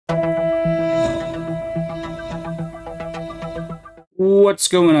What's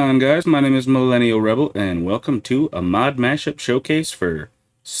going on, guys? My name is Millennial Rebel, and welcome to a mod mashup showcase for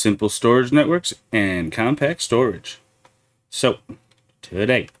simple storage networks and compact storage. So,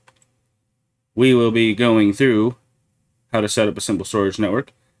 today, we will be going through how to set up a simple storage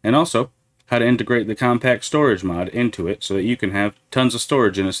network, and also how to integrate the compact storage mod into it so that you can have tons of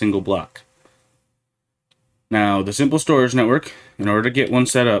storage in a single block. Now, the simple storage network, in order to get one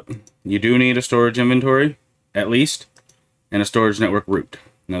set up, you do need a storage inventory, at least, and a storage network root.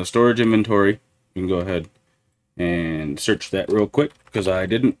 Now the storage inventory, you can go ahead and search that real quick because I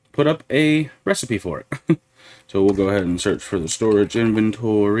didn't put up a recipe for it. So we'll go ahead and search for the storage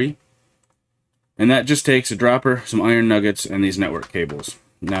inventory. And that just takes a dropper, some iron nuggets, and these network cables.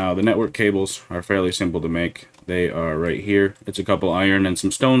 Now the network cables are fairly simple to make. They are right here. It's a couple iron and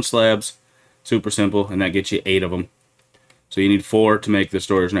some stone slabs. Super simple, and that gets you 8 of them. So you need 4 to make the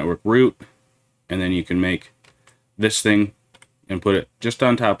storage network root, and then you can make this thing and put it just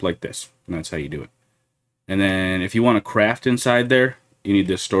on top like this, and that's how you do it. And then if you want to craft inside there, you need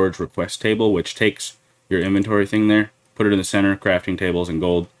this storage request table, which takes your inventory thing there, put it in the center, crafting tables and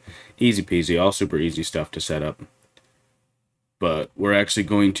gold. Easy peasy, all super easy stuff to set up. But we're actually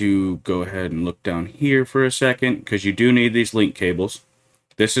going to go ahead and look down here for a second, because you do need these link cables.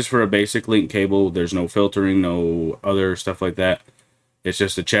 This is for a basic link cable. There's no filtering, no other stuff like that. It's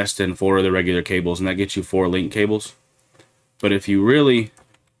just a chest and 4 of the regular cables, and that gets you 4 link cables. But if you really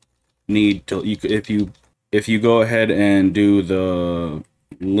need to, if you go ahead and do the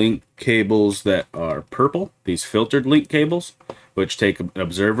link cables that are purple, these filtered link cables, which take an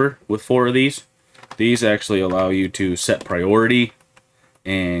observer with 4 of these actually allow you to set priority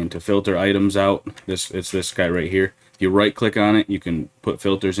and to filter items out. It's this guy right here. If you right click on it, you can put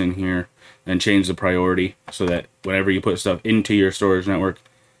filters in here and change the priority so that whenever you put stuff into your storage network,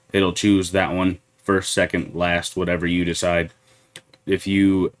 it'll choose that one first, second, last, whatever you decide. If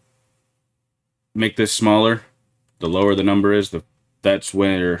you make this smaller, the lower the number is, that's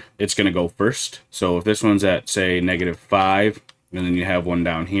where it's going to go first. So if this one's at, say, -5, and then you have one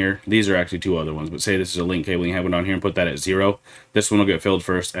down here, these are actually 2 other ones, but say this is a link cable and you have one down here and put that at 0, this one will get filled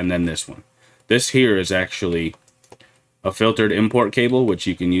first, and then this one. This here is actually a filtered import cable, which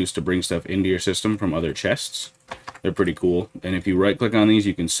you can use to bring stuff into your system from other chests. They're pretty cool. And if you right click on these,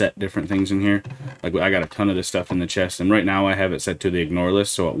 you can set different things in here. Like I got a ton of this stuff in the chest, and right now I have it set to the ignore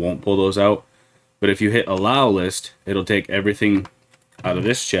list, so it won't pull those out. But if you hit allow list, it'll take everything out of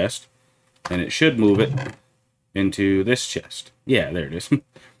this chest, and it should move it into this chest. Yeah, there it is. So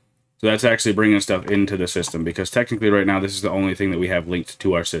that's actually bringing stuff into the system, because technically right now this is the only thing that we have linked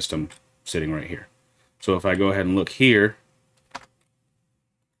to our system sitting right here. So if I go ahead and look here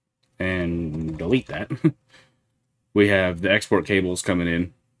and delete that, we have the export cables coming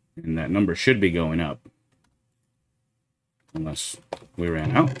in, and that number should be going up. Unless we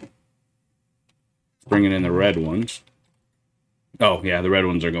ran out. Bringing in the red ones. Oh, yeah, the red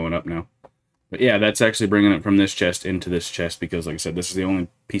ones are going up now. But yeah, that's actually bringing it from this chest into this chest, because, like I said, this is the only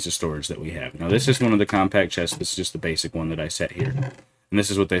piece of storage that we have. Now, this is one of the compact chests. This is just the basic one that I set here. And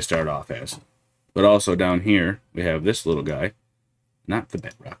this is what they start off as. But also down here, we have this little guy. Not the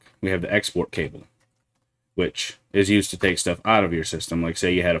bedrock. We have the export cable, which is used to take stuff out of your system. Like,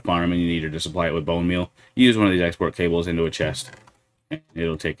 say you had a farm and you needed to supply it with bone meal. You use one of these export cables into a chest, and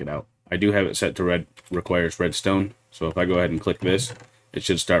it'll take it out. I do have it set to red, requires redstone. So if I go ahead and click this, it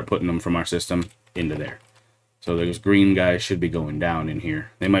should start putting them from our system into there. So those green guys should be going down in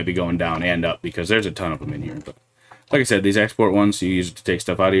here. They might be going down and up, because there's a ton of them in here. But like I said, these export ones, you use it to take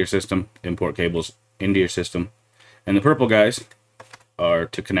stuff out of your system, import cables into your system. And the purple guys are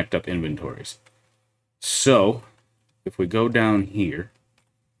to connect up inventories. So, if we go down here,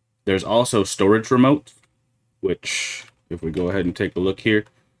 there's also storage remote, which, if we go ahead and take a look here,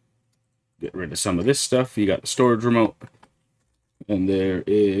 get rid of some of this stuff. You got the storage remote, and there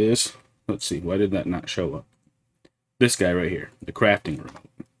is, let's see, why did that not show up? This guy right here, the crafting remote.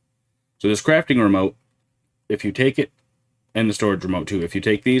 So this crafting remote, if you take it, and the storage remote too, if you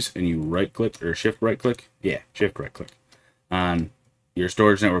take these and you right click, or shift right click, yeah, shift right click, on your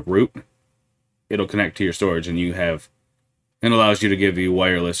storage network root, it'll connect to your storage, and you have, it allows you to give you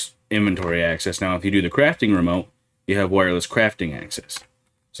wireless inventory access. Now, if you do the crafting remote, you have wireless crafting access.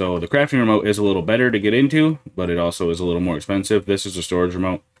 So the crafting remote is a little better to get into, but it also is a little more expensive. This is a storage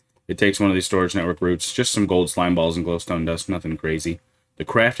remote. It takes one of these storage network roots, just some gold slime balls and glowstone dust, nothing crazy. The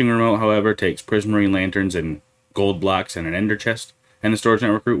crafting remote, however, takes prismarine lanterns and gold blocks and an ender chest, and the storage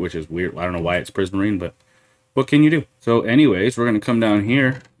network root, which is weird. I don't know why it's prismarine, but what can you do? So anyways, we're going to come down here,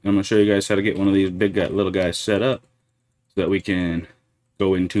 and I'm going to show you guys how to get one of these big little guys set up so that we can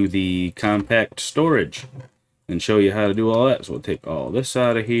go into the compact storage. and show you how to do all that. So we'll take all this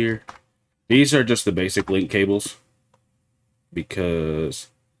out of here. These are just the basic link cables, because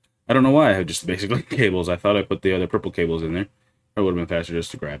I don't know why I have just the basic link cables. I thought I put the other purple cables in there. It would have been faster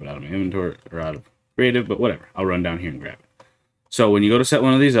just to grab it out of my inventory or out of creative, but whatever. I'll run down here and grab it. So when you go to set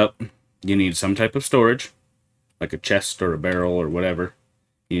one of these up, you need some type of storage, like a chest or a barrel or whatever.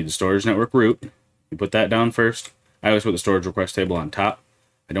 You need the storage network root. You put that down first. I always put the storage request table on top.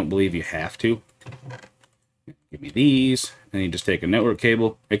 I don't believe you have to. Give me these, and you just take a network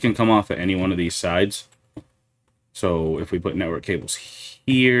cable. It can come off at any one of these sides. So if we put network cables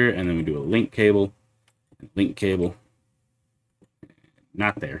here, and then we do a link cable,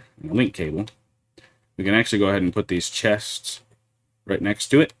 not there, and a link cable, we can actually go ahead and put these chests right next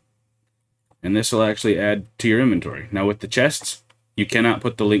to it, and this will actually add to your inventory. Now with the chests, you cannot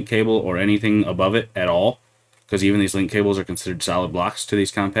put the link cable or anything above it at all, because even these link cables are considered solid blocks to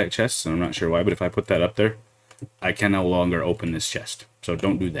these compact chests, and I'm not sure why, but if I put that up there, I can no longer open this chest. So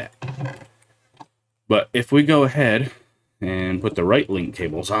don't do that. But if we go ahead and put the right link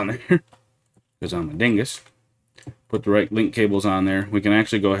cables on there, because I'm a dingus, put the right link cables on there, we can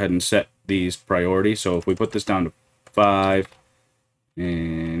actually go ahead and set these priority. So if we put this down to 5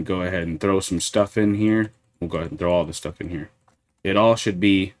 and go ahead and throw some stuff in here, we'll go ahead and throw all this stuff in here. It all should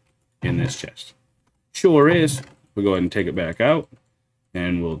be in this chest. Sure is. We'll go ahead and take it back out,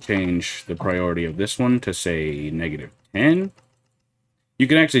 and we'll change the priority of this one to say -10. You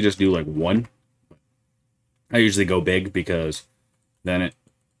can actually just do like 1. I usually go big because then it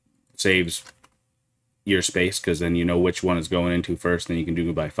saves your space, because then you know which one is going into first. Then you can do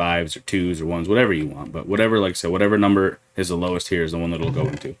it by 5s or 2s or 1s, whatever you want. But whatever, like I said, whatever number is the lowest here is the one that it'll go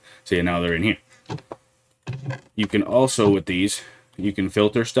into. So yeah, now they're in here. You can also, with these, you can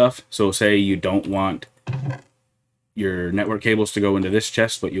filter stuff. So say you don't want your network cables to go into this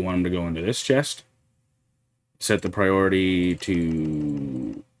chest, but you want them to go into this chest. Set the priority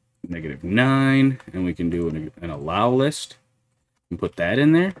to -9, and we can do an allow list and put that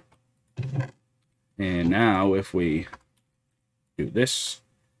in there. And now if we do this,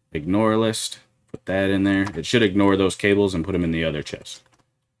 ignore list, put that in there, it should ignore those cables and put them in the other chest.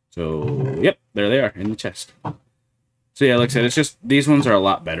 So, yep, there they are in the chest. So yeah, like I said, it's just, these ones are a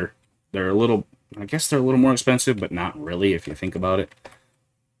lot better. They're a little, I guess they're a little more expensive, but not really if you think about it.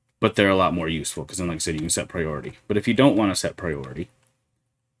 But they're a lot more useful, because then, like I said, you can set priority. But if you don't want to set priority,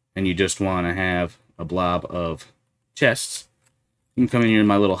 and you just want to have a blob of chests, you can come in here in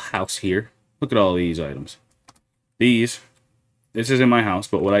my little house here. Look at all these items. This is in my house,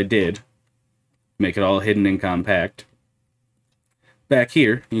 but what I did, make it all hidden and compact. Back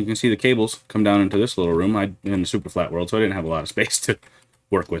here, you can see the cables come down into this little room. I'm in the super flat world, so I didn't have a lot of space to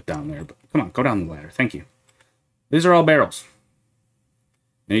work with down there. But come on, go down the ladder. Thank you. These are all barrels.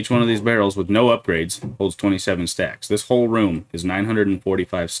 And each one of these barrels with no upgrades holds 27 stacks. This whole room is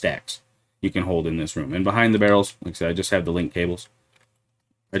 945 stacks you can hold in this room. And behind the barrels, like I said, I just have the link cables.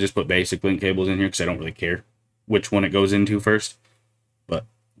 I just put basic link cables in here because I don't really care which one it goes into first. But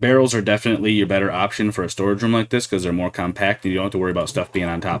barrels are definitely your better option for a storage room like this, because they're more compact and you don't have to worry about stuff being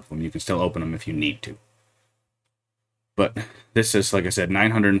on top of them. You can still open them if you need to. But this is, like I said,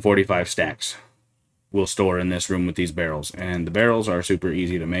 945 stacks will store in this room with these barrels. And the barrels are super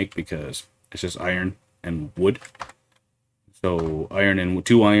easy to make because it's just iron and wood. So iron and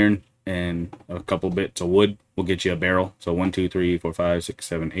 2 iron and a couple bits of wood will get you a barrel. So 1, 2, 3, 4, 5, 6,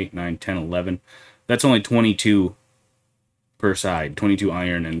 7, 8, 9, 10, 11. That's only 22 per side. 22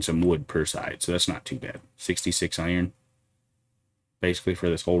 iron and some wood per side. So that's not too bad. 66 iron basically for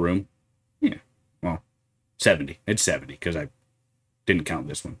this whole room. Yeah, well, 70. It's 70 because I didn't count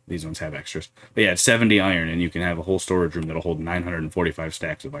this one. These ones have extras. But yeah, it's 70 iron, and you can have a whole storage room that'll hold 945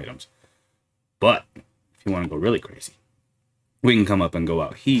 stacks of items. But if you want to go really crazy, we can come up and go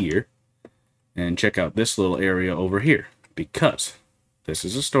out here and check out this little area over here, because this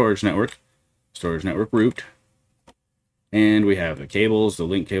is a storage network root, and we have the cables, the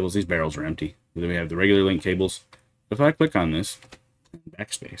link cables. These barrels are empty. Then we have the regular link cables. If I click on this,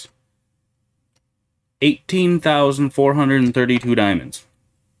 backspace, 18,432 diamonds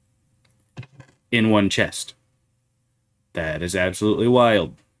in one chest. That is absolutely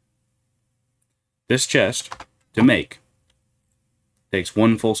wild. This chest, to make, takes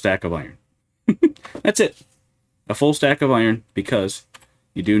 1 full stack of iron. That's it. A full stack of iron, because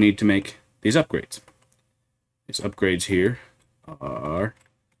you do need to make these upgrades. These upgrades here are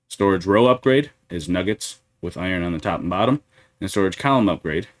storage row upgrade is nuggets with iron on the top and bottom, and storage column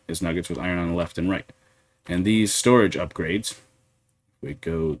upgrade is nuggets with iron on the left and right. And these storage upgrades, we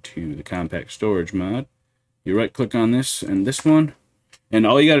go to the compact storage mod, you right click on this and this one, And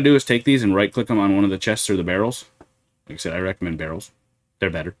all you got to do is take these and right click them on one of the chests or the barrels. Like I said, I recommend barrels. They're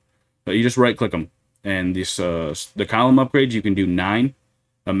better. But you just right click them. And this the column upgrades, you can do 9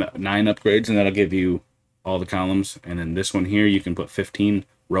 upgrades, and that'll give you all the columns. And then this one here, you can put 15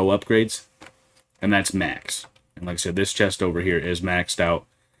 row upgrades, and that's max. And like I said, this chest over here is maxed out.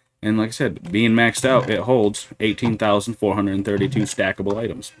 And like I said, being maxed out, it holds 18,432 stackable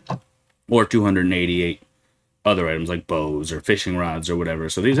items, or 288 other items like bows or fishing rods or whatever.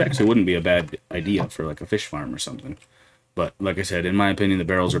 So these actually wouldn't be a bad idea for like a fish farm or something. But like I said, in my opinion, the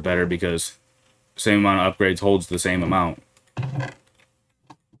barrels are better because the same amount of upgrades holds the same amount.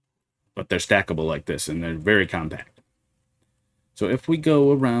 But they're stackable like this, and they're very compact. So if we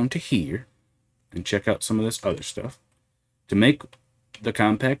go around to here and check out some of this other stuff, to make the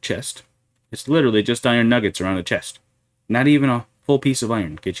compact chest, it's literally just iron nuggets around a chest. Not even a full piece of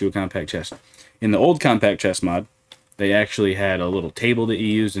iron gets you a compact chest. In the old compact chest mod, they actually had a little table that you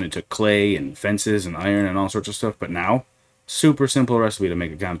used, and it took clay and fences and iron and all sorts of stuff. But now, super simple recipe to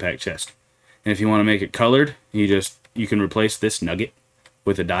make a compact chest. And if you want to make it colored, you can replace this nugget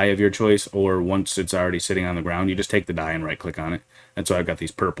with a dye of your choice, or once it's already sitting on the ground, you just take the dye and right click on it. That's why I've got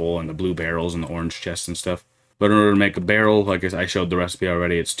these purple and the blue barrels and the orange chests and stuff. But in order to make a barrel, like I showed the recipe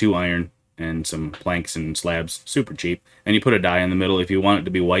already, it's 2 iron and some planks and slabs, super cheap. And you put a dye in the middle. If you want it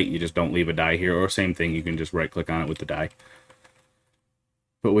to be white, you just don't leave a dye here, or same thing, you can just right click on it with the dye.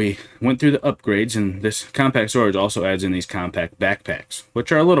 But we went through the upgrades, and this compact storage also adds in these compact backpacks,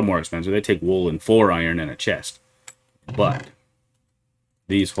 which are a little more expensive. They take wool and 4 iron and a chest. But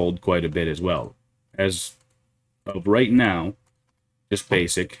these hold quite a bit as well. As of right now, just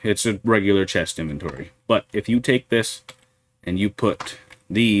basic, it's a regular chest inventory. But if you take this and you put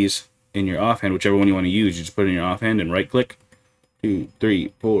these in your offhand, whichever one you want to use, you just put it in your offhand and right click. 2,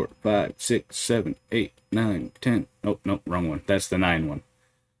 3, 4, 5, 6, 7, 8, 9, 10. Oh, no, wrong one. That's the 9 one.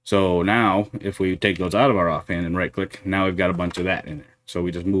 So now, if we take those out of our offhand and right click, now we've got a bunch of that in there. So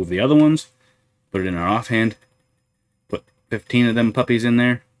we just move the other ones, put it in our offhand, put 15 of them puppies in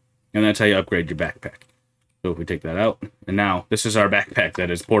there, and that's how you upgrade your backpack. So if we take that out, and now this is our backpack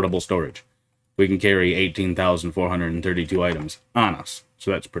that is portable storage. We can carry 18,432 items on us.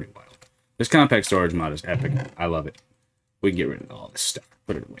 So that's pretty wild. This compact storage mod is epic. I love it. We can get rid of all this stuff.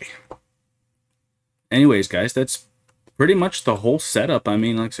 Put it away. Anyways, guys, that's pretty much the whole setup. I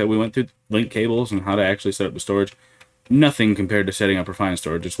mean, like I said, we went through link cables and how to actually set up the storage. Nothing compared to setting up refined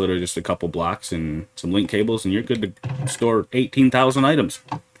storage. It's literally just a couple blocks and some link cables, and you're good to store 18,000 items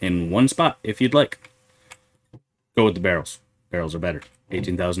in one spot if you'd like. Go with the barrels. Barrels are better.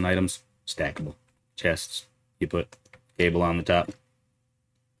 18,000 items, stackable. Chests, you put cable on the top,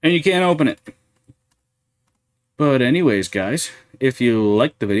 and you can't open it. But anyways, guys, if you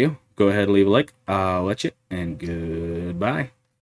liked the video, go ahead and leave a like. I'll let you, and goodbye.